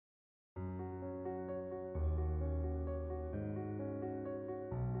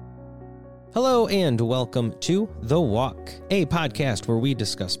Hello and welcome to The Walk, a podcast where we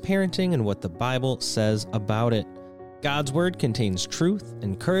discuss parenting and what the Bible says about it. God's Word contains truth,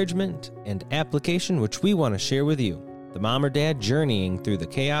 encouragement, and application which we want to share with you, the mom or dad journeying through the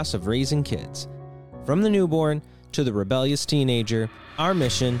chaos of raising kids. From the newborn to the rebellious teenager, our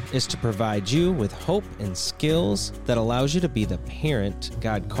mission is to provide you with hope and skills that allows you to be the parent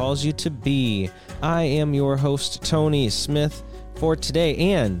God calls you to be. I am your host, Tony Smith, for today,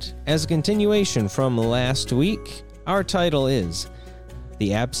 and as a continuation from last week, our title is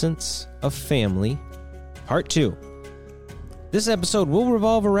The Absence of Family, Part 2. This episode will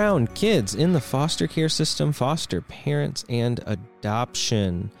revolve around kids in the foster care system, foster parents, and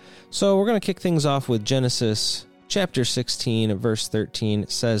adoption. So we're going to kick things off with Genesis chapter 16, verse 13.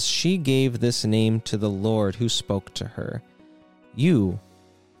 It says, "She gave this name to the Lord who spoke to her. You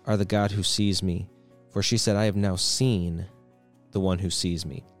are the God who sees me. For she said, I have now seen the one who sees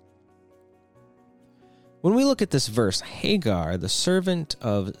me." When we look at this verse, Hagar, the servant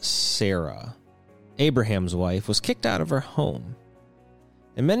of Sarah, Abraham's wife, was kicked out of her home.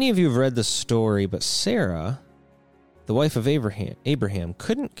 And many of you have read the story, but Sarah, the wife of Abraham,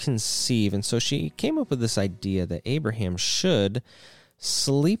 couldn't conceive, and so she came up with this idea that Abraham should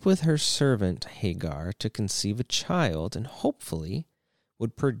sleep with her servant Hagar to conceive a child and hopefully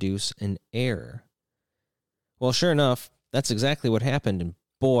would produce an heir. Well, sure enough, that's exactly what happened, and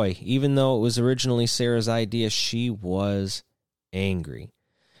boy, even though it was originally Sarah's idea, she was angry.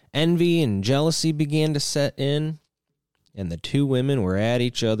 Envy and jealousy began to set in, and the two women were at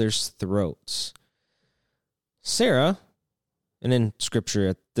each other's throats. Sarah, and in Scripture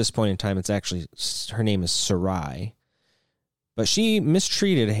at this point in time, it's actually, her name is Sarai, but she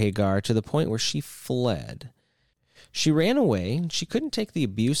mistreated Hagar to the point where she fled. She ran away, and she couldn't take the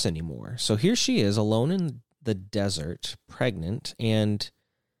abuse anymore, so here she is alone in the desert, pregnant, and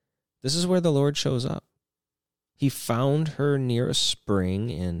this is where the Lord shows up. He found her near a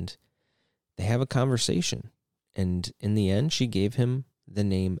spring, and they have a conversation, and in the end, she gave him the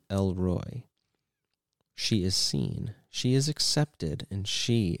name El Roi. She is seen, she is accepted, and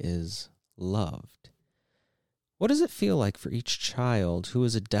she is loved. What does it feel like for each child who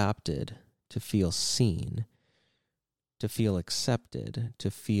is adopted to feel seen, to feel accepted,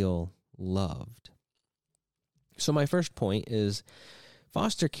 to feel loved? So my first point is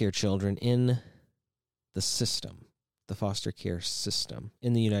foster care children in the system, the foster care system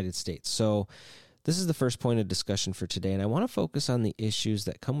in the United States. So this is the first point of discussion for today, and I want to focus on the issues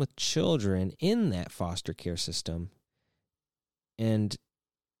that come with children in that foster care system, and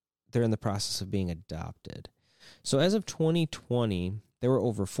they're in the process of being adopted. So as of 2020, there were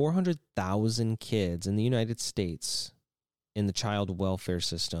over 400,000 kids in the United States in the child welfare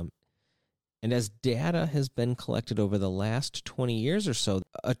system. And as data has been collected over the last 20 years or so,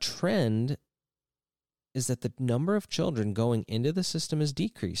 a trend is that the number of children going into the system is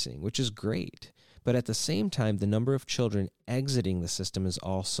decreasing, which is great. But at the same time, the number of children exiting the system is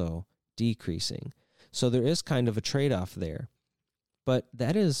also decreasing. So there is kind of a trade-off there. But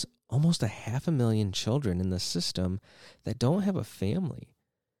that is almost 500,000 children in the system that don't have a family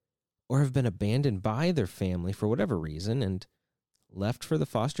or have been abandoned by their family for whatever reason and left for the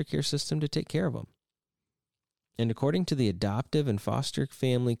foster care system to take care of them. And according to the Adoptive and Foster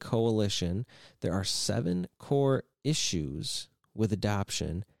Family Coalition, there are 7 core issues with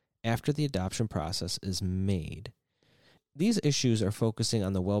adoption after the adoption process is made. These issues are focusing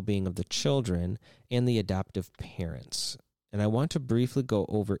on the well-being of the children and the adoptive parents. And I want to briefly go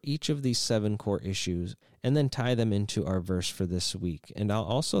over each of these 7 core issues and then tie them into our verse for this week. And I'll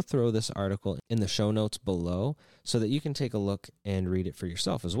also throw this article in the show notes below so that you can take a look and read it for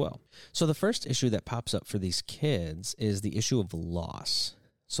yourself as well. So the first issue that pops up for these kids is the issue of loss.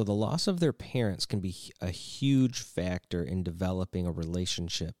 So the loss of their parents can be a huge factor in developing a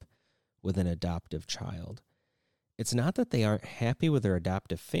relationship with an adoptive child. It's not that they aren't happy with their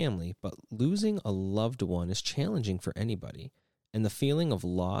adoptive family, but losing a loved one is challenging for anybody, and the feeling of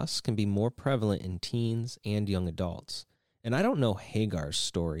loss can be more prevalent in teens and young adults. And I don't know Hagar's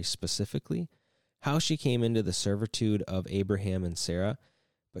story specifically, how she came into the servitude of Abraham and Sarah,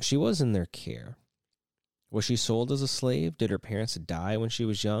 but she was in their care. Was she sold as a slave? Did her parents die when she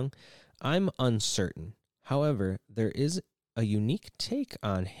was young? I'm uncertain. However, there is a unique take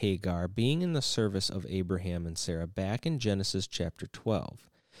on Hagar being in the service of Abraham and Sarah back in Genesis chapter 12.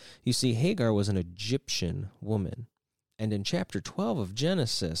 You see, Hagar was an Egyptian woman, and in chapter 12 of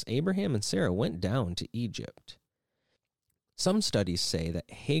Genesis, Abraham and Sarah went down to Egypt. Some studies say that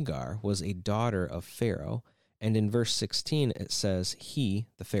Hagar was a daughter of Pharaoh, and in verse 16 it says he,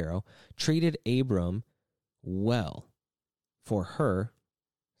 the Pharaoh, treated Abram well. For her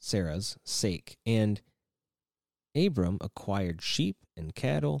Sarah's sake, and Abram acquired sheep and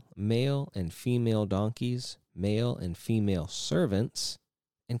cattle, male and female donkeys, male and female servants,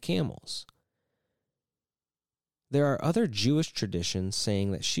 and camels. There are other Jewish traditions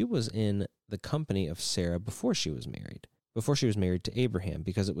saying that she was in the company of Sarah before she was married to Abraham,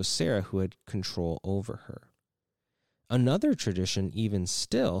 because it was Sarah who had control over her. Another tradition even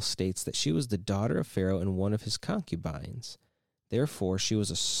still states that she was the daughter of Pharaoh and one of his concubines. Therefore, she was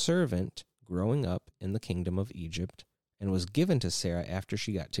a servant growing up in the kingdom of Egypt and was given to Sarah after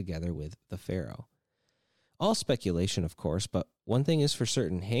she got together with the Pharaoh. All speculation, of course, but one thing is for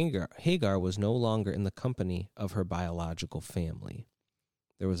certain, Hagar was no longer in the company of her biological family.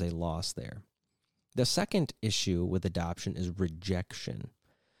 There was a loss there. The second issue with adoption is rejection.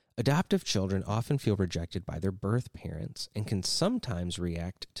 Adoptive children often feel rejected by their birth parents and can sometimes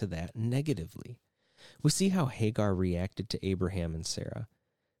react to that negatively. We see how Hagar reacted to Abraham and Sarah.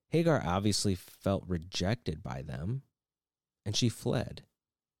 Hagar obviously felt rejected by them, and she fled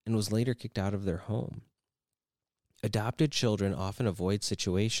and was later kicked out of their home. Adopted children often avoid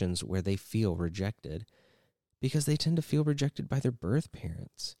situations where they feel rejected because they tend to feel rejected by their birth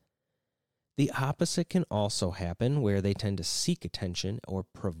parents. The opposite can also happen, where they tend to seek attention or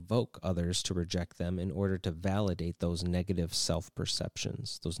provoke others to reject them in order to validate those negative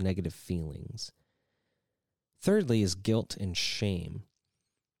self-perceptions, those negative feelings. Thirdly is guilt and shame.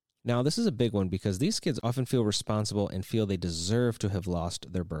 Now, this is a big one because these kids often feel responsible and feel they deserve to have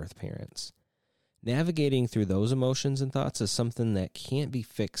lost their birth parents. Navigating through those emotions and thoughts is something that can't be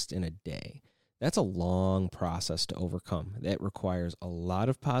fixed in a day. That's a long process to overcome. That requires a lot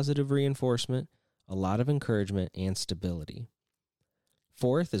of positive reinforcement, a lot of encouragement, and stability.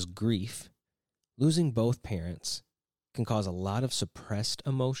 Fourth is grief. Losing both parents can cause a lot of suppressed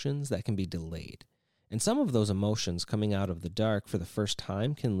emotions that can be delayed. And some of those emotions coming out of the dark for the first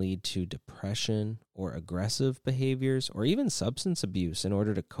time can lead to depression or aggressive behaviors or even substance abuse in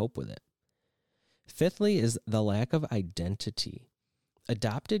order to cope with it. Fifthly is the lack of identity.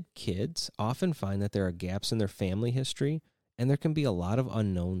 Adopted kids often find that there are gaps in their family history, and there can be a lot of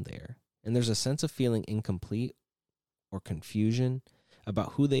unknown there. And there's a sense of feeling incomplete or confusion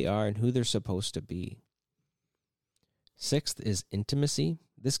about who they are and who they're supposed to be. Sixth is intimacy.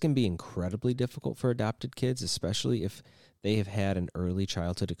 This can be incredibly difficult for adopted kids, especially if they have had an early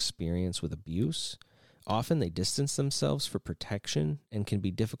childhood experience with abuse. Often they distance themselves for protection and can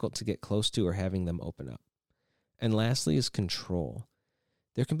be difficult to get close to or having them open up. And lastly is control.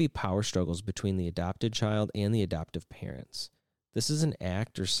 There can be power struggles between the adopted child and the adoptive parents. This is an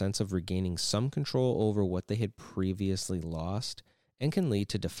act or sense of regaining some control over what they had previously lost and can lead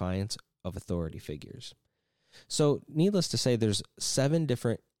to defiance of authority figures. So, needless to say, there's 7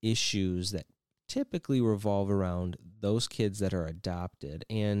 different issues that typically revolve around those kids that are adopted,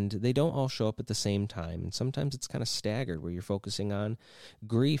 and they don't all show up at the same time. And sometimes it's kind of staggered, where you're focusing on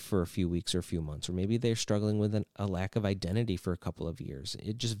grief for a few weeks or a few months, or maybe they're struggling with a lack of identity for a couple of years.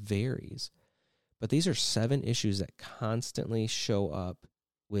 It just varies. But these are 7 issues that constantly show up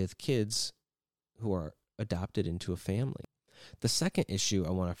with kids who are adopted into a family. The second issue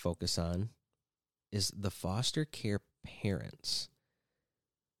I want to focus on is the foster care parents.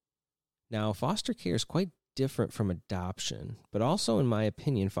 Now, foster care is quite different from adoption, but also, in my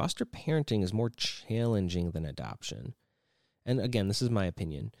opinion, foster parenting is more challenging than adoption. And again, this is my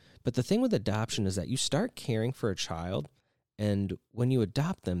opinion. But the thing with adoption is that you start caring for a child, and when you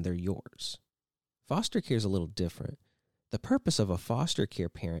adopt them, they're yours. Foster care is a little different. The purpose of a foster care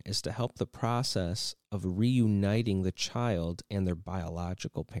parent is to help the process of reuniting the child and their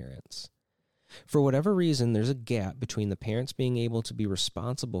biological parents. For whatever reason, there's a gap between the parents being able to be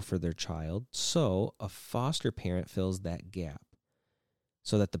responsible for their child, so a foster parent fills that gap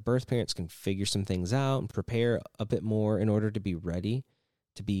so that the birth parents can figure some things out and prepare a bit more in order to be ready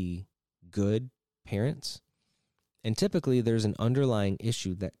to be good parents. And typically, there's an underlying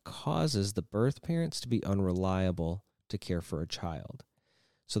issue that causes the birth parents to be unreliable to care for a child.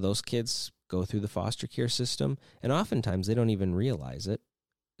 So those kids go through the foster care system, and oftentimes they don't even realize it,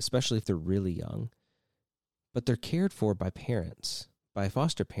 especially if they're really young. But they're cared for by parents, by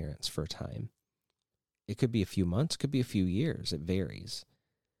foster parents for a time. It could be a few months, could be a few years, it varies.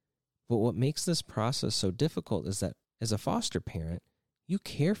 But what makes this process so difficult is that as a foster parent, you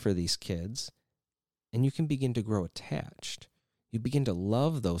care for these kids and you can begin to grow attached. You begin to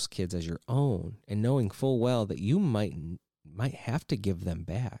love those kids as your own, and knowing full well that you might have to give them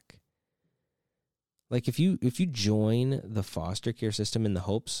back. Like if you join the foster care system in the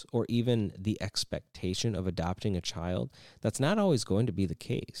hopes or even the expectation of adopting a child, that's not always going to be the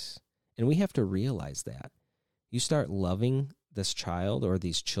case. And we have to realize that. You start loving this child or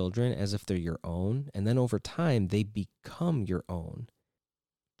these children as if they're your own, and then over time they become your own,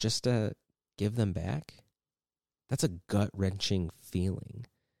 just to give them back? That's a gut-wrenching feeling.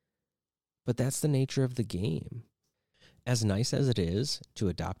 But that's the nature of the game. As nice as it is to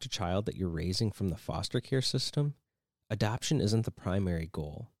adopt a child that you're raising from the foster care system, adoption isn't the primary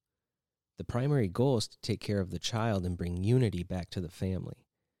goal. The primary goal is to take care of the child and bring unity back to the family.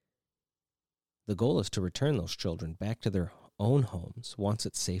 The goal is to return those children back to their own homes once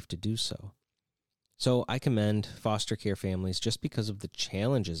it's safe to do so. So I commend foster care families just because of the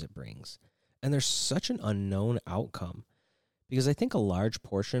challenges it brings. And there's such an unknown outcome, because I think a large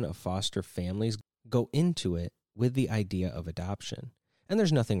portion of foster families go into it with the idea of adoption. And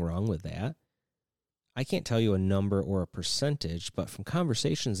there's nothing wrong with that. I can't tell you a number or a percentage, but from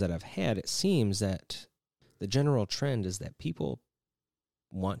conversations that I've had, it seems that the general trend is that people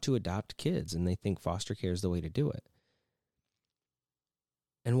want to adopt kids and they think foster care is the way to do it.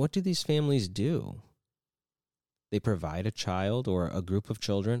 And what do these families do? They provide a child or a group of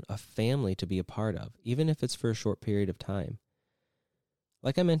children, a family to be a part of, even if it's for a short period of time.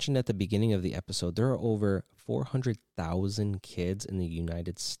 Like I mentioned at the beginning of the episode, there are over 400,000 kids in the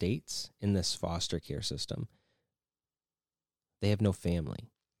United States in this foster care system. They have no family.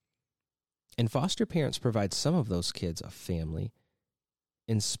 And foster parents provide some of those kids a family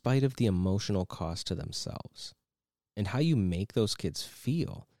in spite of the emotional cost to themselves. And how you make those kids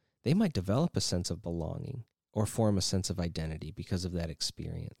feel, they might develop a sense of belonging or form a sense of identity because of that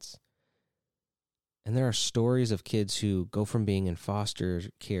experience. And there are stories of kids who go from being in foster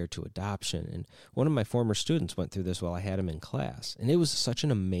care to adoption. And one of my former students went through this while I had him in class. And it was such an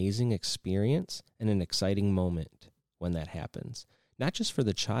amazing experience and an exciting moment when that happens. Not just for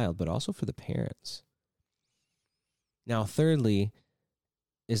the child, but also for the parents. Now, thirdly,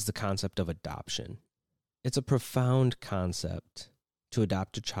 is the concept of adoption. It's a profound concept to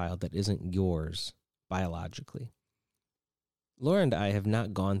adopt a child that isn't yours biologically. Laura and I have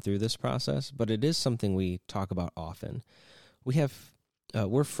not gone through this process, but it is something we talk about often.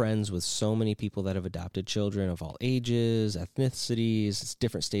 We're friends with so many people that have adopted children of all ages, ethnicities,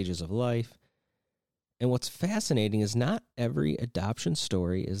 different stages of life. And what's fascinating is not every adoption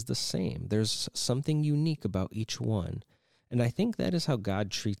story is the same. There's something unique about each one. And I think that is how God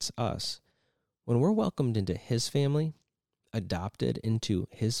treats us. When we're welcomed into His family, adopted into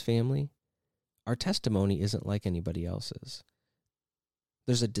His family, our testimony isn't like anybody else's.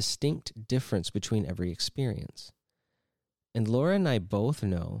 There's a distinct difference between every experience. And Laura and I both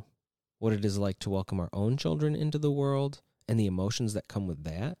know what it is like to welcome our own children into the world and the emotions that come with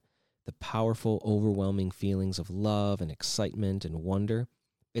that, the powerful, overwhelming feelings of love and excitement and wonder.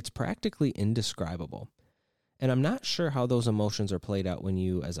 It's practically indescribable. And I'm not sure how those emotions are played out when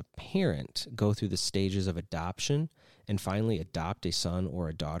you, as a parent, go through the stages of adoption and finally adopt a son or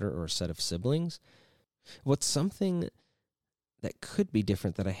a daughter or a set of siblings. What's something that could be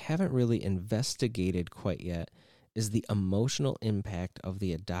different that I haven't really investigated quite yet is the emotional impact of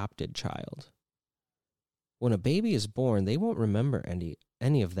the adopted child. When a baby is born, they won't remember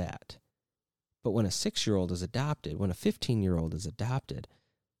any of that. But when a 6-year-old is adopted, when a 15-year-old is adopted,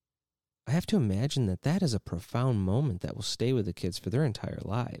 I have to imagine that is a profound moment that will stay with the kids for their entire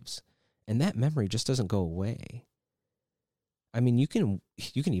lives. And that memory just doesn't go away. I mean, you can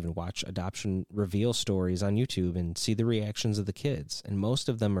even watch adoption reveal stories on YouTube and see the reactions of the kids. And most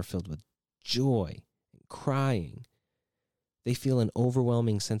of them are filled with joy and crying. They feel an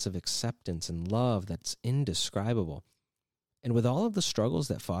overwhelming sense of acceptance and love that's indescribable. And with all of the struggles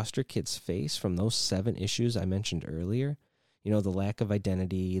that foster kids face from those 7 issues I mentioned earlier, the lack of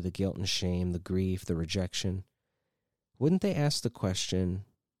identity, the guilt and shame, the grief, the rejection, wouldn't they ask the question,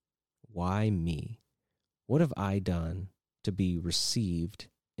 why me? What have I done to be received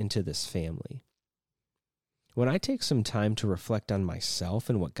into this family? When I take some time to reflect on myself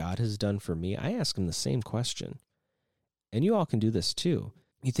and what God has done for me, I ask Him the same question. And you all can do this too.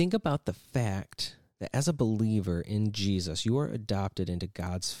 You think about the fact that as a believer in Jesus, you are adopted into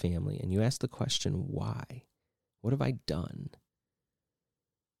God's family, and you ask the question, why? What have I done?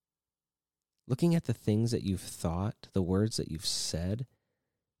 Looking at the things that you've thought, the words that you've said,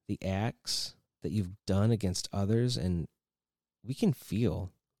 the acts that you've done against others, and we can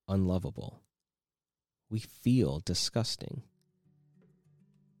feel unlovable. We feel disgusting.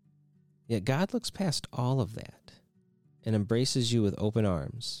 Yet God looks past all of that and embraces you with open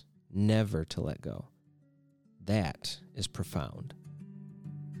arms, never to let go. That is profound.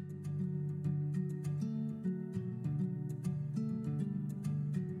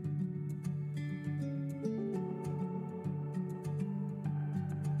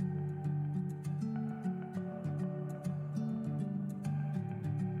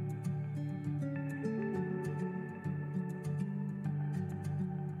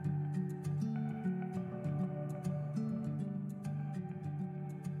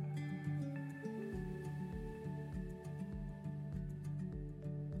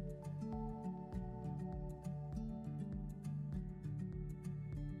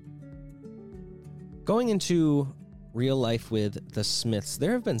 Going into real life with the Smiths,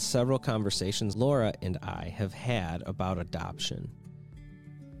 there have been several conversations Laura and I have had about adoption.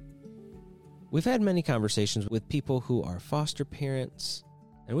 We've had many conversations with people who are foster parents,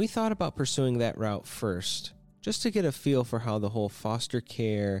 and we thought about pursuing that route first, just to get a feel for how the whole foster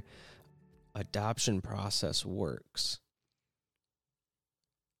care adoption process works.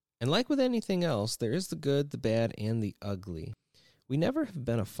 And like with anything else, there is the good, the bad, and the ugly. We never have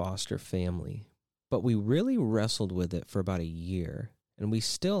been a foster family, but we really wrestled with it for about a year, and we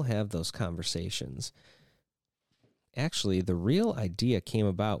still have those conversations. Actually, the real idea came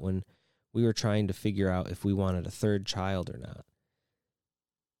about when we were trying to figure out if we wanted a third child or not.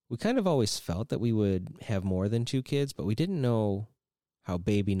 We kind of always felt that we would have more than 2 kids, but we didn't know how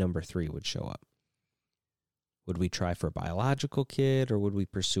baby number 3 would show up. Would we try for a biological kid, or would we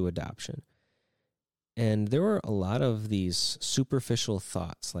pursue adoption? And there were a lot of these superficial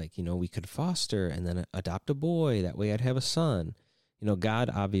thoughts, like, we could foster and then adopt a boy. That way I'd have a son.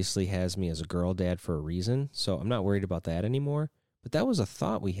 God obviously has me as a girl dad for a reason, so I'm not worried about that anymore. But that was a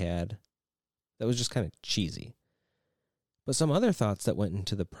thought we had that was just kind of cheesy. But some other thoughts that went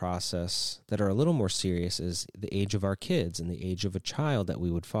into the process that are a little more serious is the age of our kids and the age of a child that we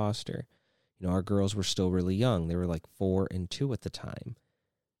would foster. Our girls were still really young. They were like 4 and 2 at the time.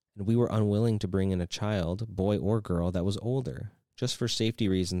 And we were unwilling to bring in a child, boy or girl, that was older, just for safety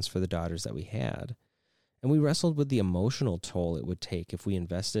reasons for the daughters that we had. And we wrestled with the emotional toll it would take if we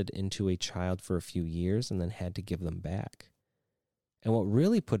invested into a child for a few years and then had to give them back. And what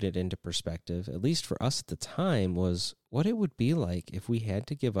really put it into perspective, at least for us at the time, was what it would be like if we had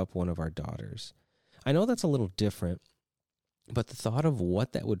to give up one of our daughters. I know that's a little different, but the thought of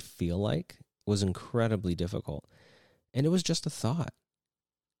what that would feel like was incredibly difficult. And it was just a thought.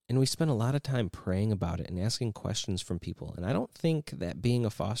 And we spent a lot of time praying about it and asking questions from people. And I don't think that being a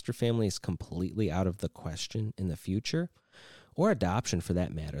foster family is completely out of the question in the future, or adoption for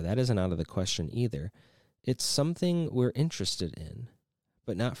that matter. That isn't out of the question either. It's something we're interested in,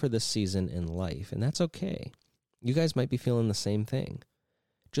 but not for this season in life. And that's okay. You guys might be feeling the same thing.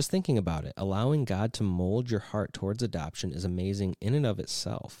 Just thinking about it, allowing God to mold your heart towards adoption is amazing in and of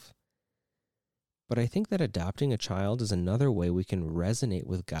itself. But I think that adopting a child is another way we can resonate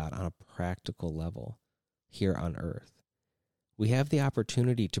with God on a practical level here on earth. We have the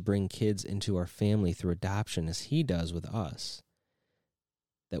opportunity to bring kids into our family through adoption as He does with us.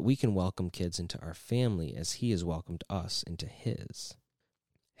 That we can welcome kids into our family as He has welcomed us into His.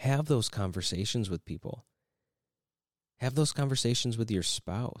 Have those conversations with people. Have those conversations with your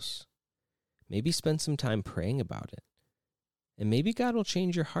spouse. Maybe spend some time praying about it. And maybe God will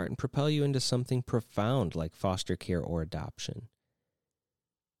change your heart and propel you into something profound like foster care or adoption.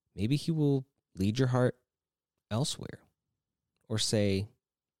 Maybe He will lead your heart elsewhere, or say,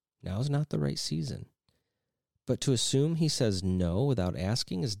 now's not the right season. But to assume He says no without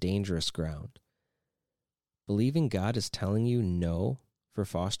asking is dangerous ground. Believing God is telling you no for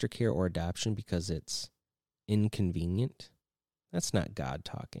foster care or adoption because it's inconvenient, that's not God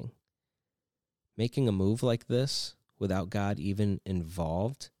talking. Making a move like this without God even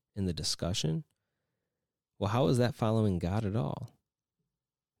involved in the discussion, well, how is that following God at all?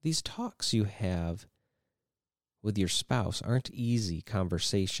 These talks you have with your spouse aren't easy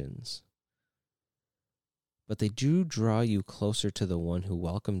conversations, but they do draw you closer to the one who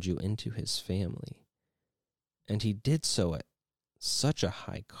welcomed you into His family. And He did so at such a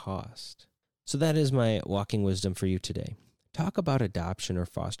high cost. So that is my walking wisdom for you today. Talk about adoption or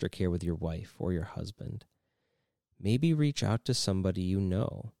foster care with your wife or your husband. Maybe reach out to somebody you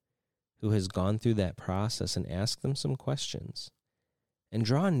know who has gone through that process and ask them some questions. And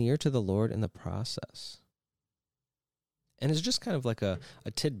draw near to the Lord in the process. And it's just kind of like a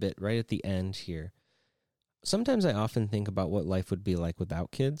tidbit right at the end here. Sometimes I often think about what life would be like without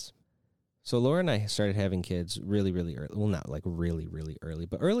kids. So Laura and I started having kids really, really early. Well, not like really, really early,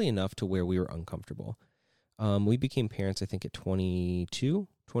 but early enough to where we were uncomfortable. We became parents, I think, at 23.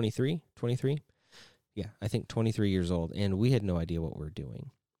 Yeah, I think 23 years old, and we had no idea what we were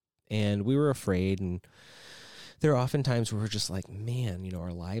doing. And we were afraid, and there are often times where we're just like, man,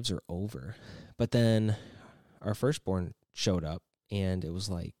 our lives are over. But then our firstborn showed up, and it was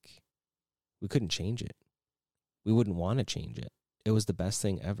like we couldn't change it. We wouldn't want to change it. It was the best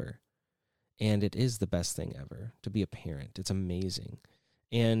thing ever. And it is the best thing ever to be a parent. It's amazing.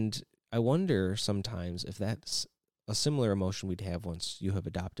 And I wonder sometimes if that's a similar emotion we'd have once you have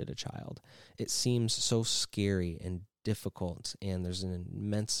adopted a child. It seems so scary and difficult, and there's an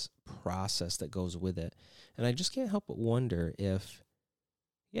immense process that goes with it. And I just can't help but wonder if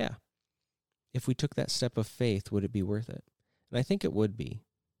we took that step of faith, would it be worth it? And I think it would be.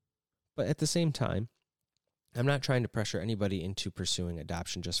 But at the same time, I'm not trying to pressure anybody into pursuing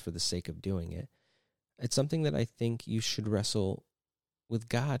adoption just for the sake of doing it. It's something that I think you should wrestle with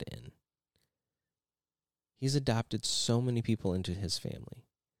God in. He's adopted so many people into his family.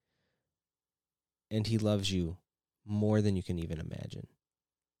 And he loves you more than you can even imagine.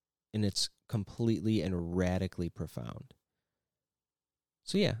 And it's completely and radically profound.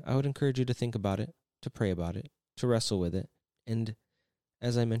 So yeah, I would encourage you to think about it, to pray about it, to wrestle with it. And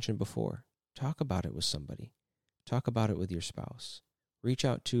as I mentioned before, talk about it with somebody. Talk about it with your spouse. Reach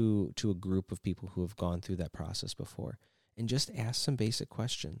out to a group of people who have gone through that process before and just ask some basic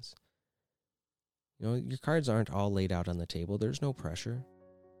questions. You know, your cards aren't all laid out on the table. There's no pressure.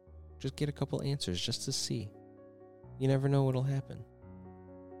 Just get a couple answers just to see. You never know what'll happen.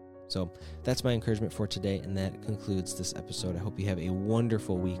 So that's my encouragement for today, and that concludes this episode. I hope you have a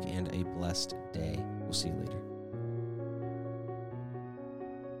wonderful week and a blessed day. We'll see you later.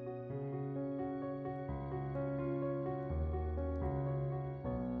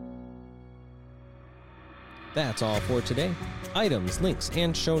 That's all for today. Items, links,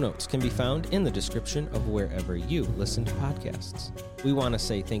 and show notes can be found in the description of wherever you listen to podcasts. We want to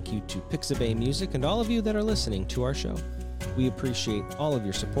say thank you to Pixabay Music and all of you that are listening to our show. We appreciate all of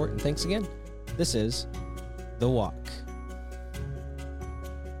your support, and thanks again. This is The Walk.